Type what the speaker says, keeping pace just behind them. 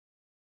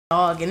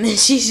dog, and then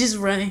she's just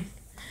running.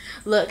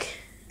 Look.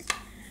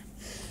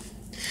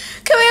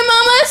 Come here,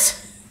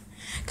 mamas.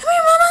 Come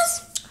here, mamas.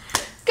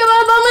 Come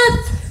on, mamas.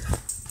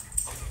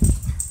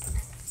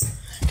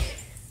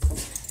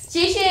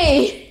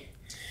 Shishi.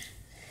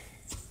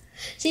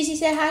 Shishi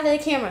said hi to the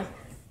camera.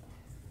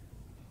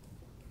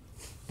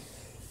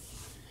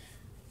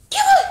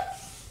 Come on.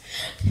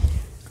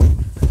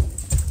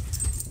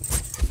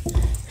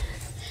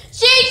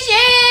 Shishi.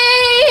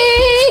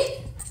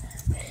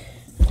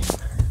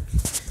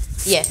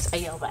 Yes, I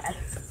yell bad.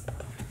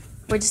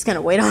 We're just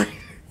gonna wait on her.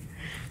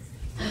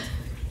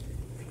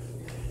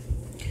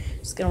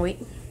 Just gonna wait.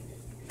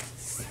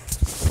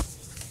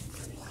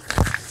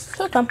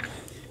 She'll come.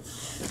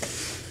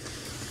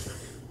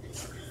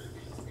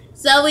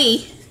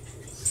 Zoe,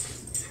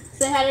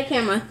 say hi to the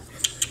camera.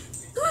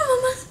 Come on,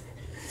 mama.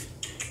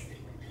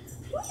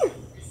 Come here.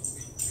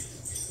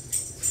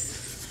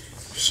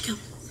 Here she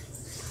comes.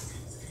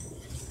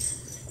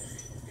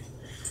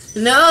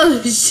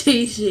 No,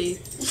 Shishi.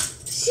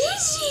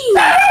 Shishi!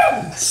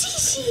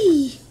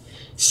 Shishi!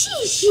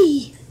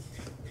 Shishi!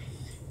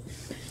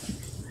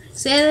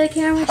 Say it to the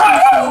camera,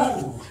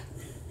 Shishi.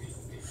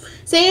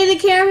 Say it to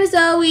the camera,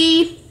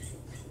 Zoe.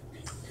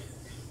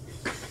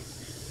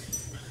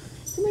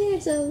 Come here,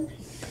 Zoe.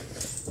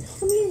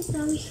 Come here,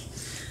 Zoe.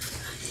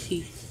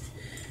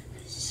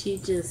 She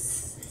just...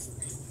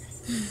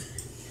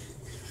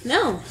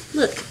 No,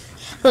 look.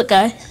 Look,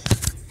 guys.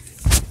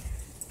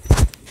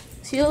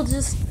 She'll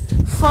just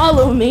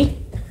follow me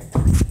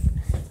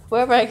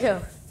wherever I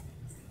go.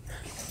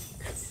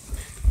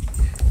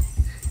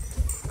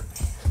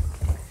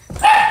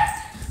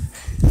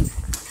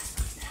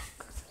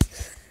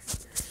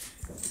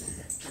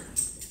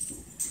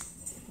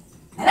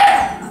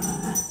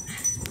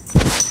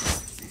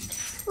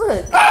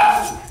 Look.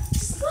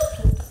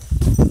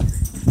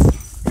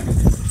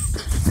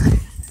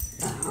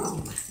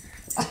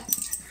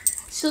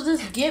 She'll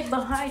just get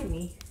behind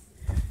me.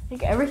 I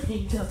think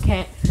everything's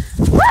okay.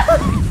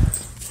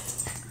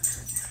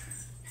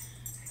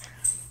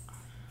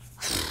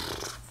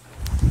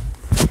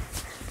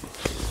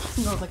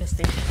 Go like a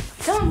stick.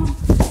 Come on,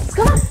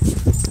 come on.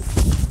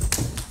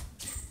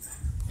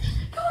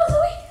 Come on,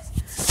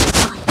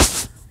 Zoe.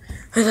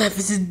 My life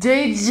is in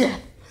danger.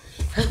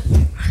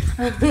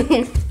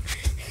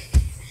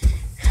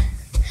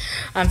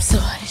 I'm so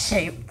out of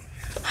shape.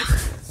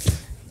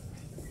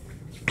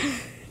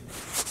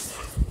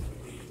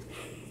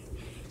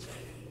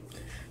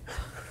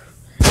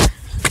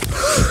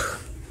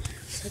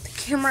 Set the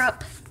camera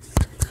up.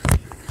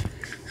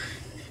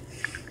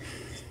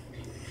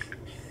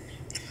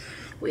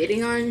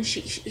 Waiting on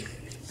Shishi.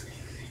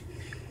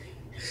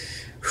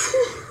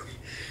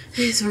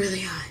 It's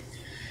really hot.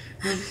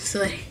 I'm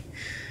sweating.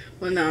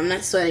 Well, no, I'm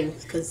not sweating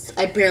because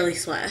I barely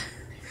sweat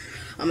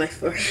on my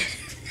forehead.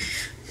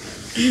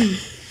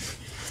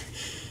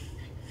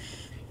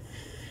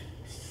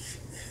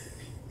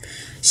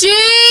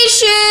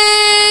 Shishi!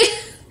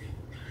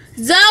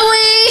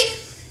 Zoe!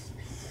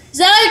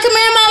 Zoe, come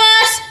here,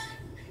 mamas!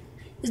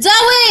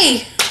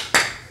 Zoe!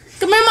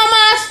 Come here,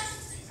 mamas!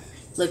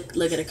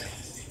 Look at her.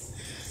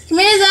 Come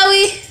here,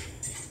 Zoe.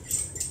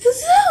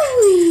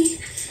 Zoe.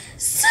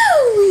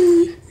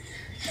 Zoe.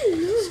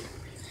 Hello.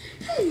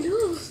 Hello.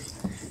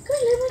 Come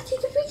on, let me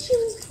take a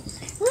picture.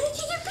 I want to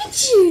take a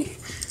picture.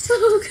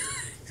 Oh, God.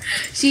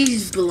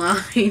 She's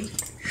blind.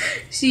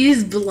 She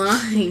is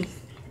blind.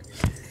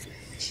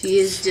 She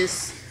is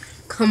just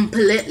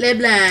completely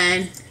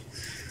blind.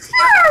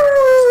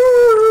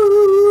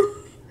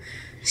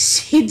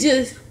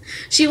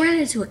 She ran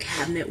into a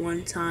cabinet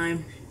one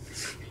time.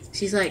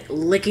 She's like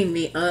licking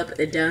me up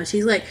and down.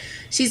 She's like